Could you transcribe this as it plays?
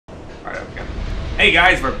Hey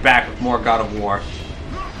guys, we're back with more God of War.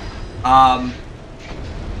 I'm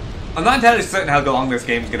not entirely certain how long this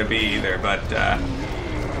game's gonna be either, but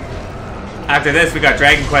after this we got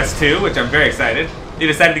Dragon Quest 2, which I'm very excited. You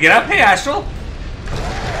decided to get up? Hey Astral!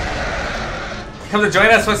 Come to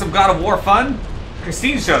join us for some God of War fun?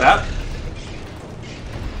 Christine showed up.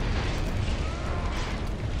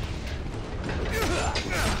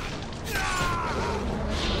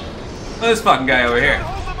 Look at this fucking guy over here.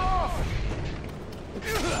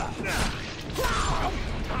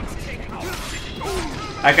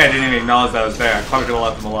 That guy didn't even acknowledge that I was there. I probably could have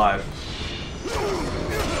left him alive.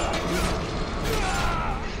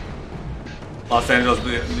 Los Angeles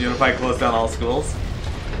Unified closed down all schools.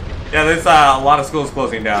 Yeah, there's a lot of schools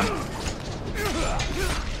closing down.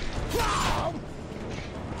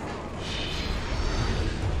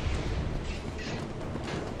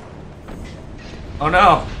 Oh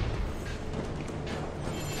no!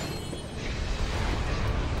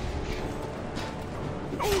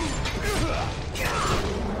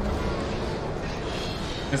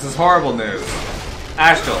 This is horrible news.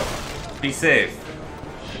 Astral, be safe.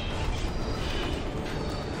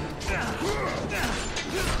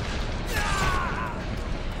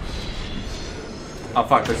 Oh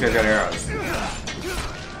fuck, this guy's got arrows.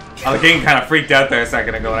 Oh, the king kind of freaked out there a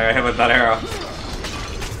second ago when I got hit with that arrow.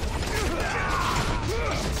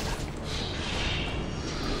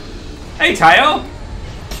 Hey Tayo!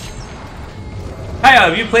 Tayo,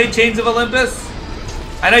 have you played Chains of Olympus?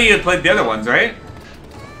 I know you had played the other ones, right?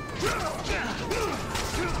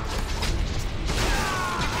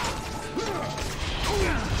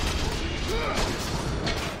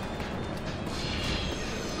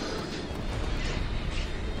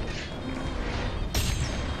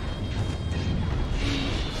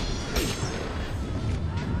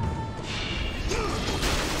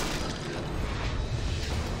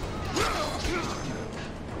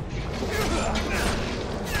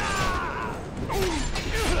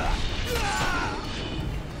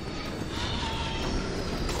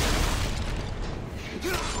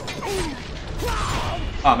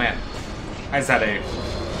 Oh man, I just had a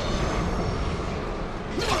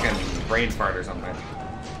fucking brain fart or something.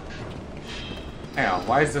 Hang on,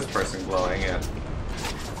 why is this person glowing in?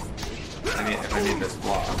 I need this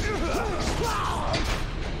block.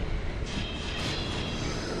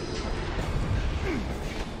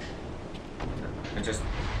 And just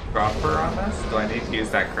drop her on this? Do I need to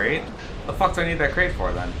use that crate? The fuck do I need that crate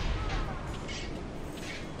for then?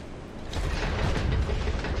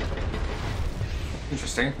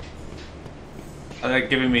 Interesting. Are they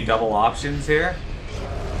giving me double options here?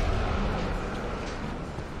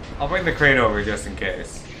 I'll bring the crate over just in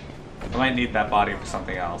case. I might need that body for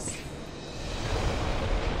something else.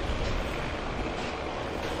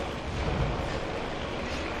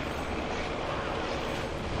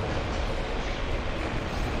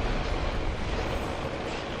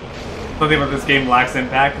 Something about this game lacks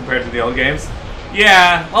impact compared to the old games.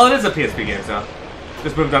 Yeah, well it is a PSP game, so.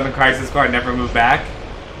 Just moved on the Crisis Core and never moved back.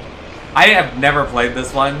 I have never played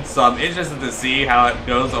this one, so I'm interested to see how it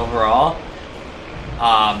goes overall.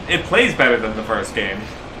 It plays better than the first game.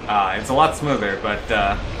 It's a lot smoother, but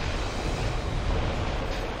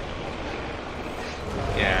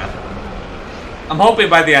yeah. I'm hoping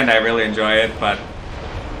by the end I really enjoy it, but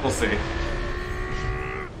we'll see.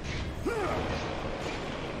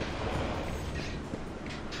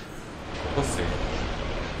 We'll see.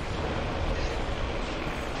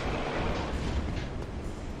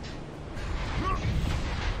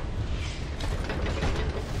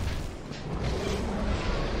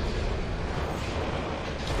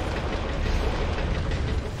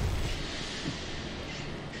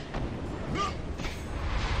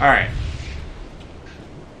 Alright.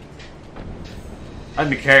 I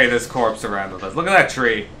need to carry this corpse around with us. Look at that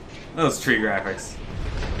tree. Those tree graphics.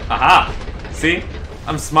 Aha! See?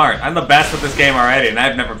 I'm smart. I'm the best at this game already, and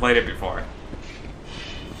I've never played it before.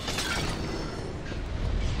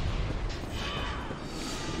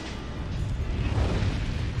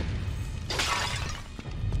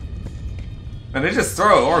 And they just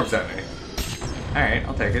throw orbs at me. Alright,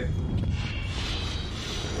 I'll take it.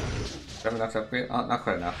 Do I have enough to upgrade? Oh, not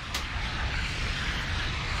quite enough.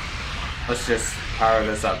 Let's just power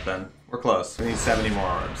this up then. We're close. We need 70 more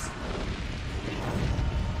orbs.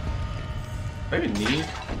 Do I even need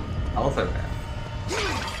health or that?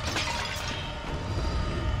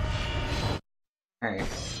 Alright.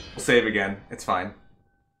 We'll save again. It's fine.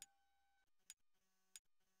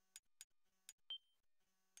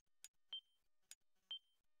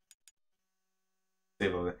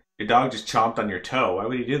 Save over. Your dog just chomped on your toe. Why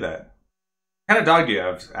would he do that? What kind of dog do you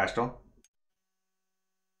have, Astral?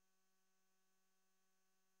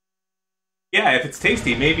 Yeah, if it's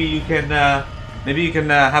tasty, maybe you can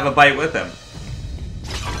have a bite with him.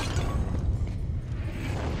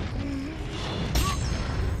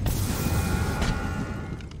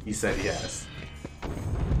 He said yes.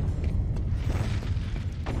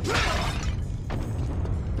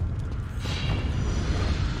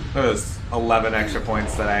 Look at those 11 extra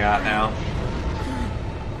points that I got now.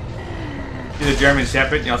 You're the German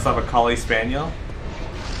Shepherd, and you also have a Collie Spaniel.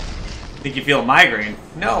 Think you feel a migraine?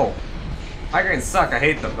 No! Migraines suck, I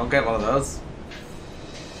hate them. Don't get one of those.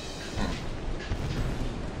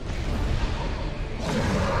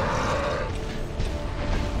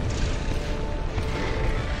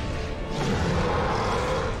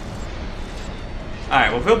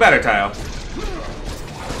 Alright, we'll feel better, Tile.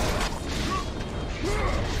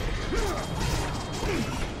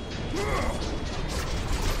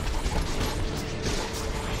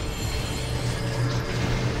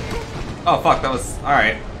 Oh fuck, that was...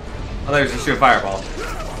 alright. I thought he was just shoot a fireball.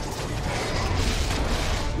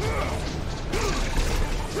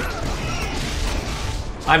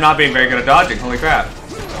 I'm not being very good at dodging, holy crap.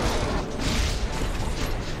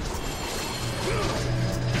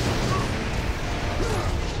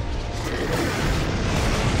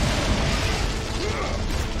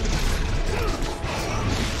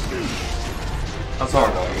 That's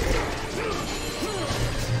horrible.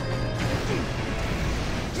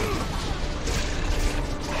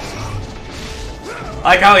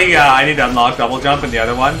 I like how he, I need to unlock double jump in the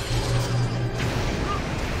other one.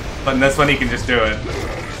 But in this one he can just do it.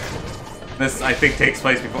 This, I think, takes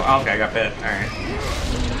place before... oh, okay, I got bit. Alright.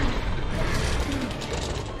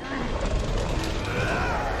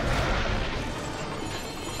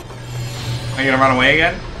 Are you gonna run away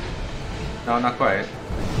again? No, not quite.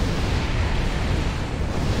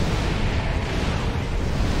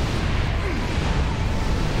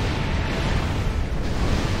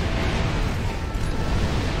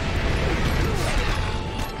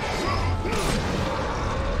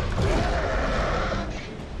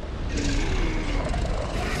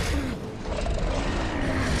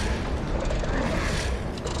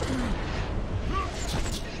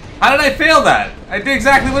 How did I fail that? I did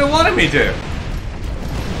exactly what it wanted me to.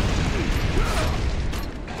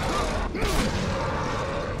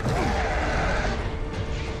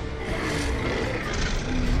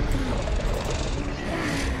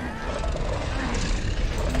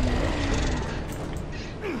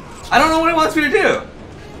 I don't know what it wants me to do.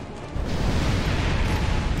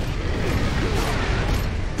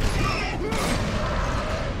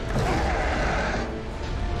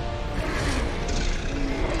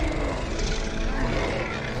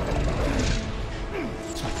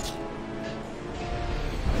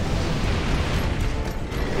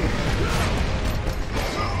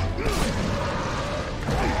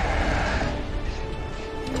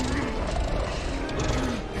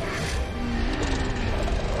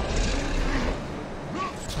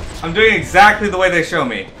 I'm doing exactly the way they show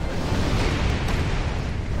me.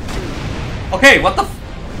 Okay, what the f-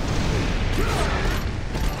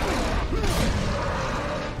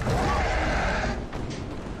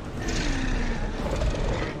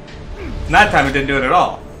 and that time it didn't do it at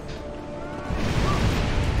all.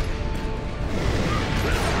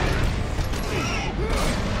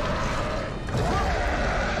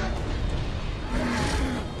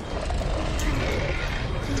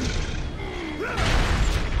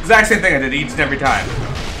 Exact same thing I did each and every time.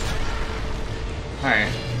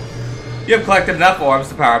 Alright. You have collected enough orbs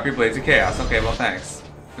to power up your Blades of Chaos. Okay, well thanks.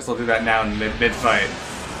 Guess we'll do that now in mid-fight.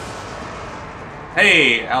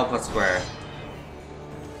 Hey, L plus square.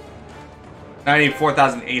 Now I need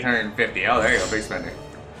 4,850. Oh, there you go, big spender.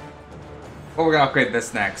 Well, we're gonna upgrade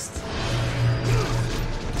this next.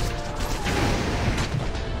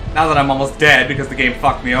 Now that I'm almost dead because the game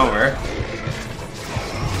fucked me over.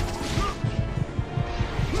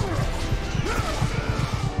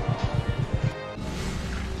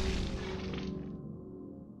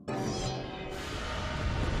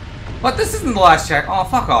 What? This isn't the last check. Oh,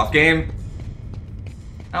 fuck off, game.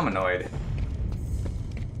 I'm annoyed.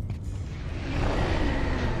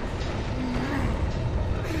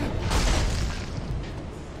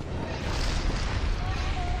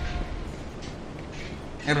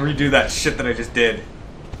 I gotta redo that shit that I just did.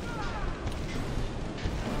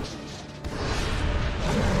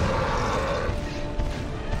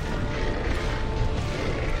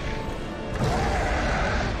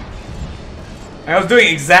 I was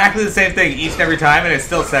doing exactly the same thing each and every time, and it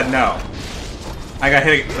still said no. I got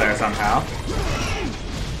hit there somehow.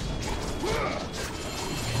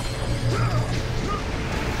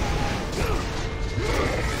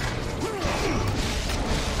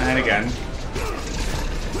 And again.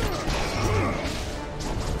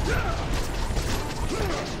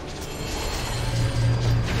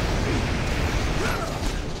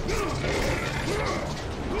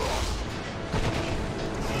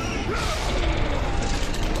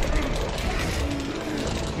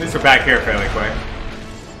 At least we're back here fairly quick.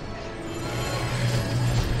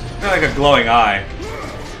 They're like a glowing eye.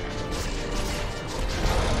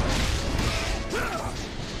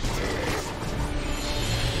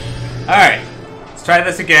 Alright. Let's try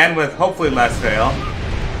this again with hopefully less fail.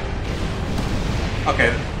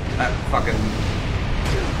 Okay. That fucking...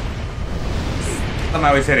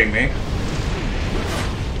 Somehow he's hitting me.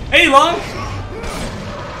 Hey, Long!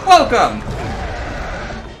 Welcome!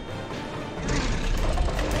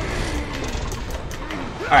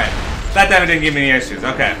 Alright. That damage didn't give me any issues.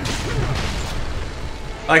 Okay.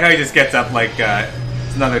 I like how he just gets up like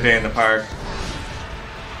it's another day in the park.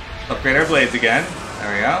 Upgrade our blades again.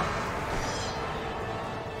 There we go.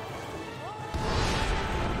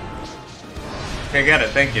 Okay, get it.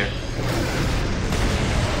 Thank you.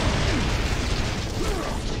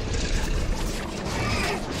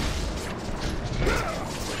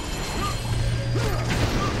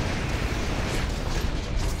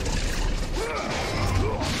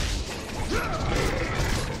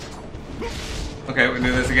 Okay, we can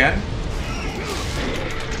do this again.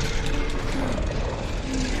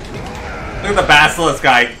 Look at the Basilisk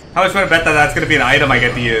guy. How much would I bet that that's going to be an item I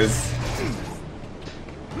get to use?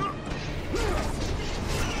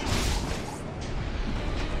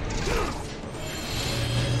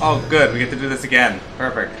 Oh, good. We get to do this again.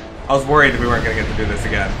 Perfect. I was worried that we weren't going to get to do this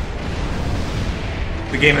again.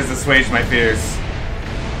 The game has assuaged my fears.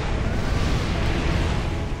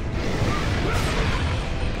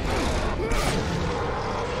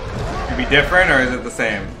 Could it be different, or is it the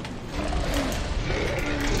same?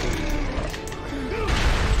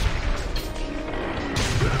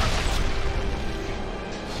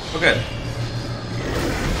 Oh, good.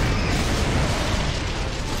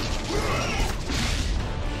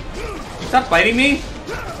 Stop biting me!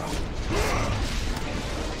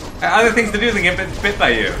 I have other things to do than get bit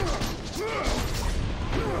by you.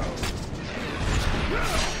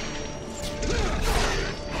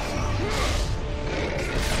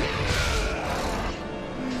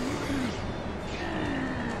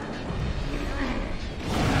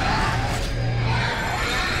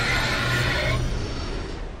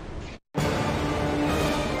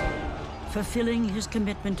 Fulfilling his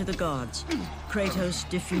commitment to the gods, Kratos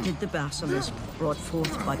defeated the basilisk brought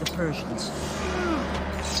forth by the Persians.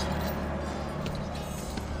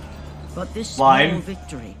 But this small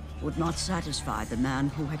victory would not satisfy the man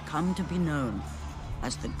who had come to be known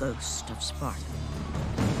as the Ghost of Sparta.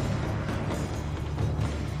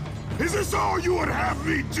 Is this all you would have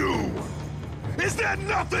me do? Is there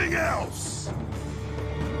nothing else?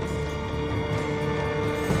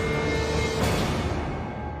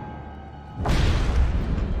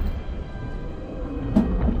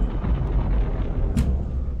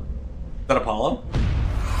 Is that Apollo?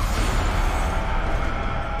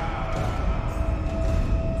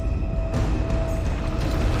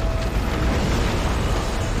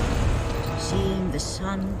 Seeing the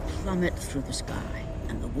sun plummet through the sky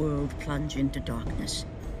and the world plunge into darkness,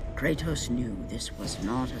 Kratos knew this was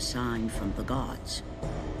not a sign from the gods.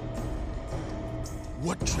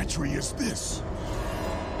 What treachery is this?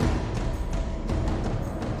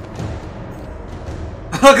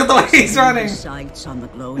 Look at the way he's running! Sights on the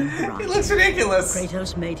glowing horizon. He looks ridiculous!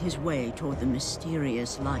 Kratos made his way toward the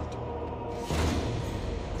mysterious light.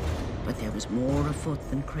 But there was more afoot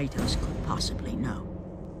than Kratos could possibly know.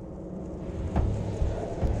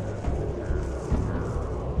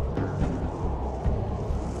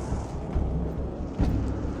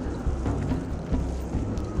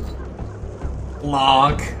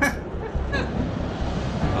 Lonk.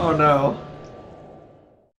 Oh no.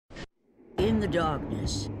 In the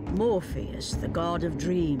darkness, Morpheus, the god of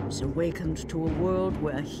dreams, awakened to a world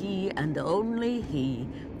where he and only he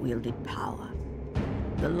wielded power.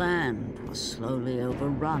 The land was slowly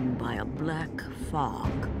overrun by a black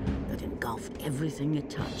fog that engulfed everything it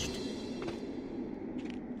touched.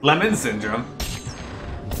 Lemon syndrome.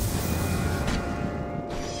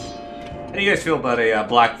 How do you guys feel about a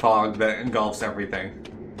black fog that engulfs everything?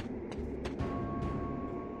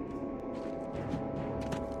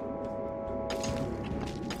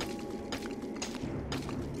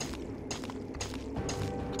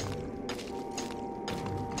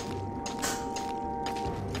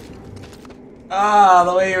 Ah,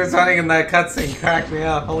 the way he was running in that cutscene cracked me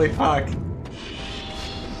up. Holy fuck.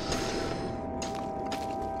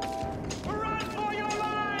 Run for your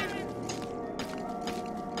life!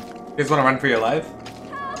 You guys want to run for your life?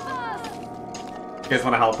 Help us! You guys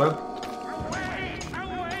want to help him?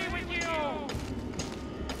 Away with you!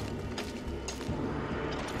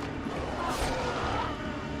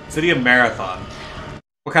 City of Marathon.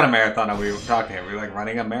 What kind of marathon are we talking? Are we like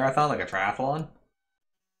running a marathon, like a triathlon?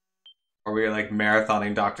 Or are we like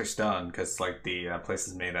marathoning Dr. Stone? Because like the place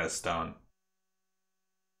is made out of stone.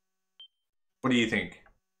 What do you think?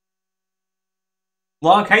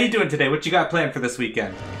 Long, how you doing today? What you got planned for this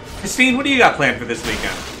weekend? Christine, what do you got planned for this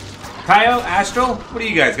weekend? Kaio, Astral, what do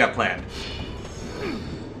you guys got planned?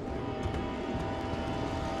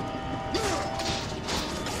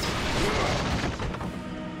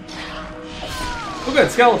 Oh good,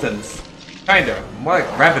 skeletons. Kinda. More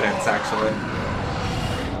like revenants, actually.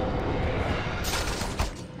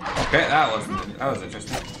 Okay, that was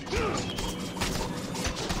interesting.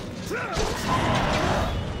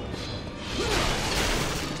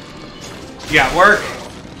 You got work?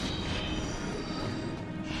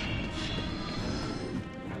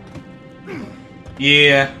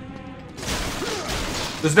 Yeah.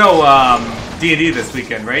 There's no D&D this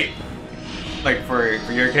weekend, right? Like for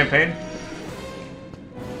your campaign?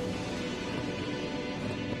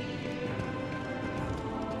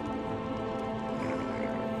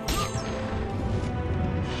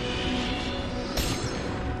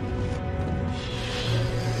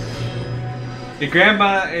 Your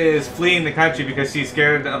grandma is fleeing the country because she's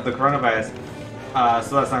scared of the coronavirus.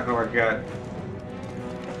 So that's not gonna work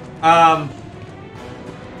out.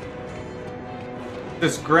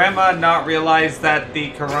 Does grandma not realize that the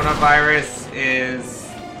coronavirus is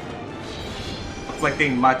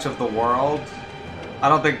afflicting much of the world? I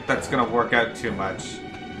don't think that's gonna work out too much.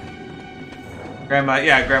 Grandma,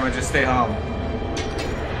 yeah, grandma, just stay home.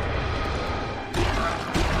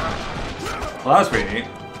 Well, that was pretty neat.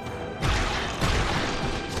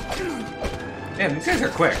 Damn, these guys are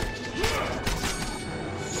quick.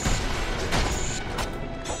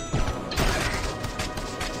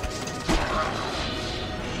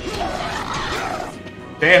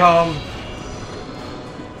 Stay home.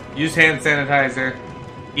 Use hand sanitizer.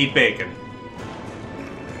 Eat bacon.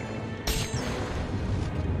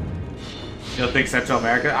 You don't think Central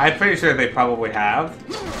America? I'm pretty sure they probably have.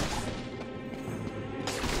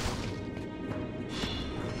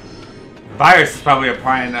 Virus is probably a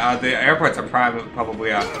prime. The airports are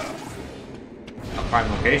probably a prime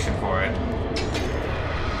location for it.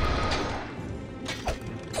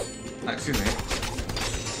 Excuse me.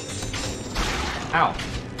 Ow!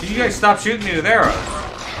 Can you guys stop shooting me with arrows?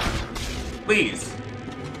 Please.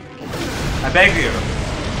 I beg you.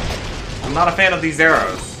 I'm not a fan of these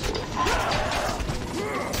arrows.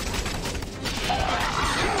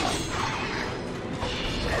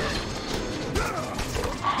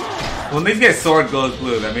 When these guys' sword glows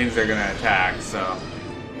blue, that means they're gonna attack, so.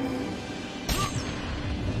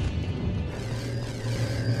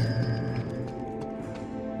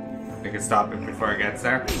 I can stop it before it gets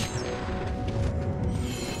there.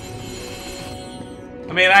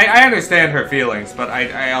 I mean, I understand her feelings, but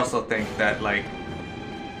I also think that, like,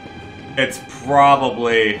 it's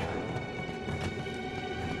probably...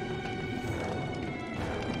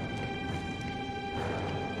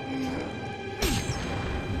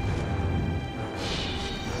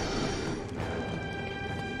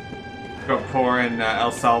 poor in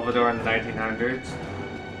El Salvador in the 1900s.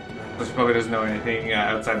 So she probably doesn't know anything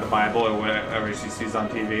outside the Bible or whatever she sees on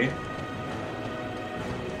TV.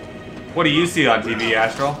 What do you see on TV,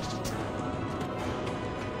 Astral?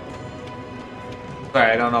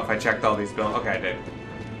 Sorry, I don't know if I checked all these buildings. Okay, I did.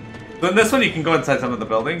 So in this one, you can go inside some of the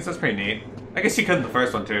buildings. That's pretty neat. I guess you could in the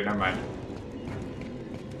first one, too. Never mind.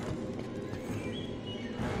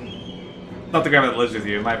 Not the guy that lives with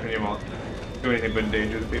you. In my opinion, won't do anything but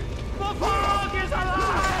endanger the people. The fog is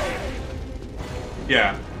alive!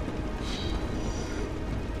 Yeah.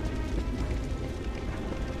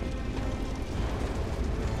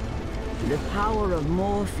 The power of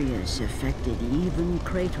Morpheus affected even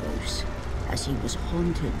Kratos, as he was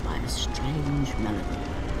haunted by a strange melody.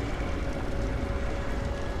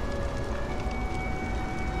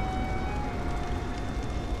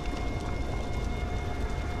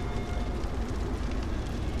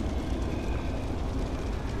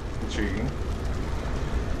 Intriguing.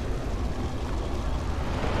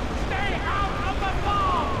 Stay out of the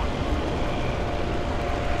fog!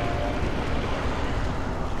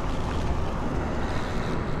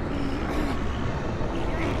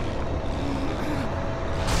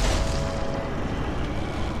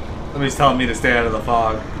 Somebody's telling me to stay out of the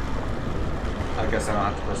fog. I guess I don't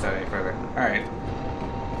have to push that any further. Alright.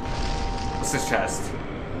 What's this chest?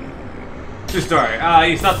 True story.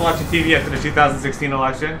 You stopped watching TV after the 2016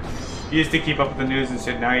 election? You used to keep up with the news and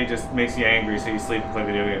shit, now it just makes you angry, so you sleep and play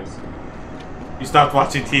video games. You stopped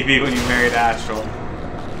watching TV when you married Astral.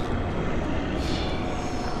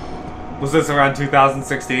 Was this around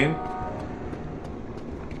 2016?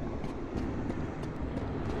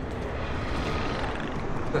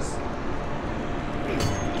 This.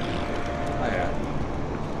 Oh yeah.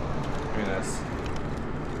 Give me this.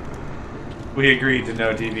 We agreed to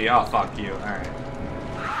no TV. Oh, fuck you. Alright.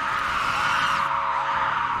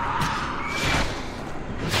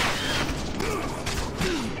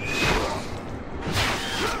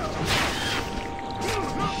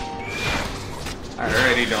 I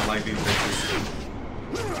already don't like these bitches.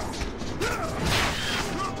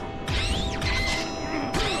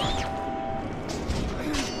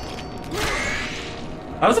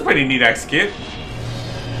 That was a pretty neat execute.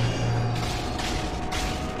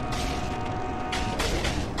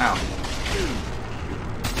 Ow.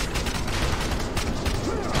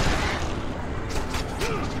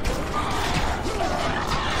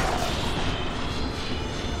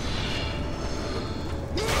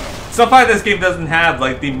 So far, this game doesn't have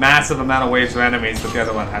like the massive amount of waves of enemies that the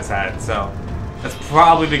other one has had, so that's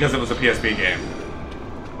probably because it was a PSP game,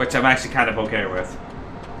 which I'm actually kind of okay with.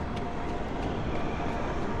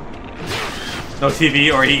 No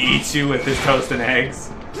TV, or he eats you with his toast and eggs.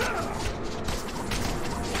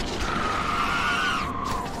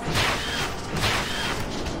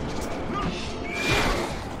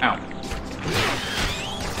 Ow.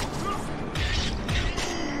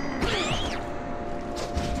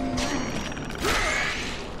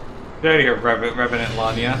 Get out of here, Revenant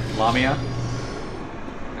Lamia.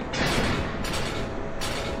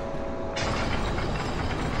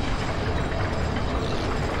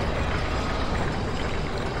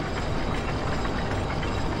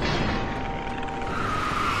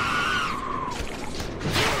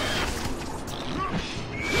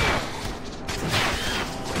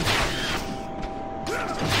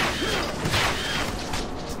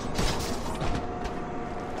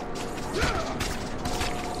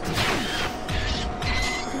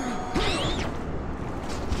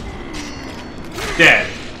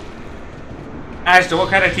 Dead. Ashton, what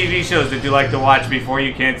kind of TV shows did you like to watch before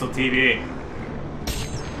you canceled TV?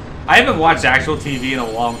 I haven't watched actual TV in a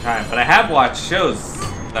long time, but I have watched shows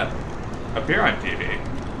that appear on TV.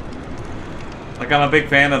 Like, I'm a big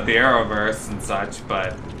fan of the Arrowverse and such,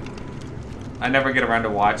 but I never get around to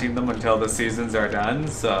watching them until the seasons are done,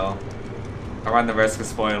 so I run the risk of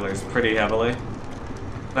spoilers pretty heavily.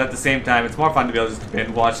 But at the same time, it's more fun to be able to just binge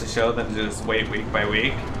watch the show than to just wait week by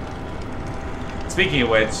week. Speaking of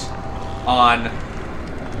which, on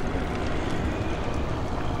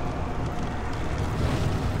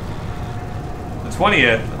the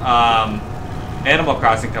 20th, Animal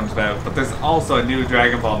Crossing comes out, but there's also a new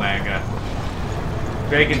Dragon Ball manga.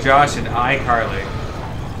 Drake and Josh and iCarly.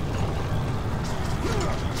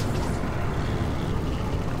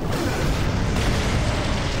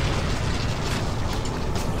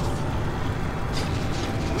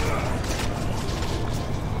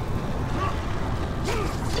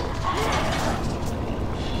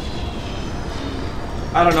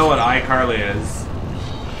 I don't know what iCarly is.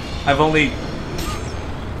 I've only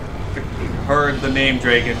heard the name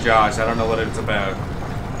Drake and Josh. I don't know what it's about.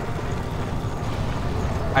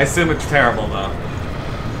 I assume it's terrible, though.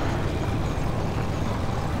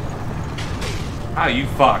 Ah, you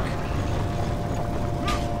fuck.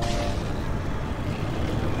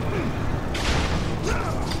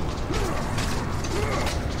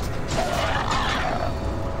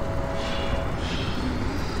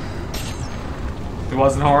 It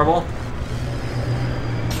wasn't horrible?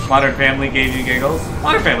 Modern Family gave you giggles?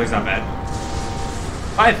 Modern Family's not bad.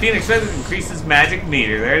 5 Phoenix Feathers increases magic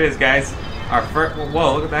meter. There it is, guys. Our first.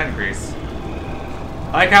 Whoa, look at that increase.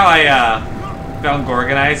 I like how I found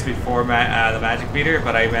Gorgonized before the magic meter,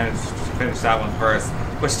 but I managed to finish that one first.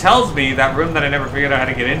 Which tells me that room that I never figured out how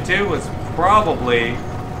to get into was probably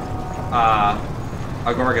a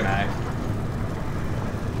Gorgonite.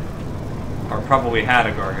 Or probably had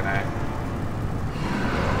a Gorgonite.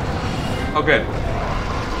 Oh, good.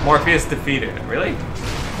 Morpheus defeated. Really?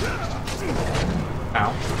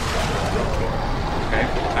 Ow. Okay,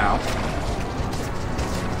 ow.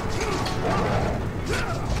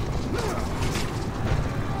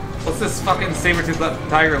 What's this fucking saber-toothed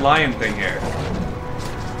tiger lion thing here?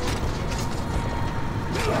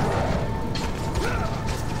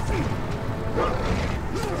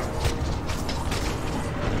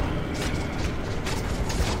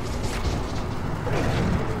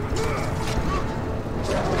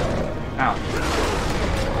 Ow.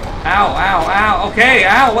 Ow, ow, ow. Okay,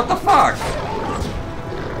 ow, what the fuck?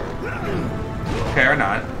 Okay, or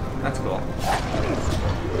not. That's cool.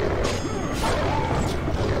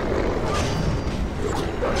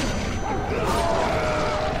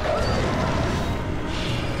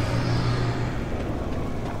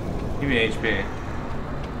 Give me HP.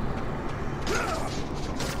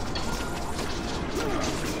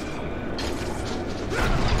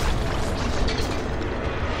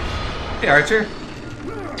 Hey, Archer.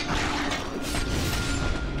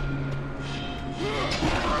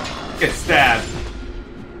 Get stabbed.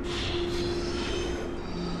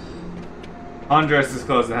 Honduras is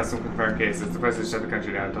closed and has some confirmed cases. The president shut the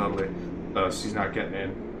country down totally. Oh, she's not getting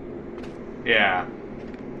in. Yeah.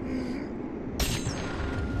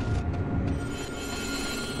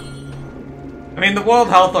 I mean, the World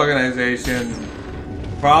Health Organization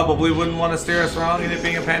probably wouldn't want to steer us wrong in it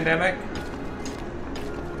being a pandemic.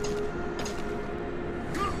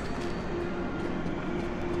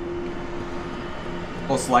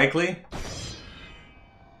 Most likely.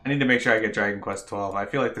 I need to make sure I get Dragon Quest 12. I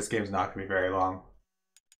feel like this game's not going to be very long.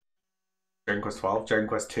 Dragon Quest 12? Dragon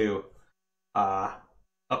Quest 2. Up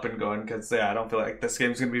and going, because yeah, I don't feel like this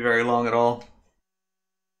game's going to be very long at all.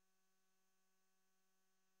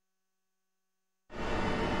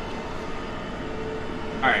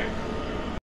 Alright.